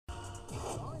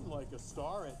like a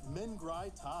star at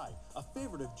Mengrai Thai, a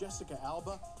favorite of Jessica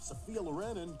Alba, Sophia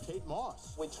Loren, and Kate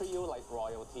Moss. We treat you like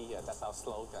royalty here. That's our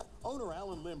slogan. Owner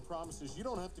Allan Lim promises you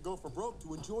don't have to go for broke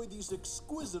to enjoy these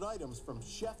exquisite items from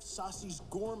Chef Sasi's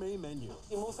gourmet menu.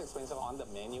 The most expensive on the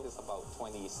menu is about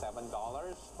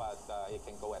 $27, but it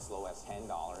can go as low as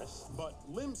 $10. But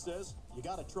Lim says you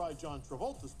gotta try John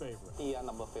Travolta's favorite. Here,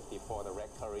 number 54, the red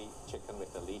curry chicken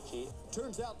with the lychee.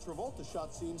 Turns out Travolta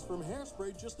shot scenes from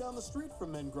Hairspray just down the street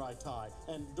from Mengrai Thai,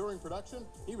 and during production,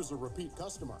 he was a repeat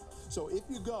customer. So if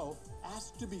you go,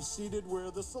 ask to be seated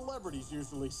where the celebrities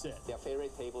usually sit. Their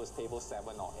favorite table is table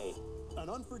 7 or 8. An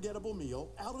unforgettable meal,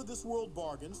 out-of-this-world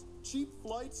bargains, cheap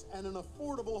flights, and an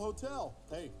affordable hotel.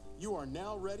 Hey, you are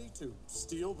now ready to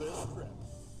steal this trip.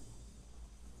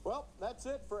 Well, that's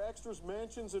it for Extra's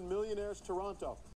Mansions and Millionaires Toronto.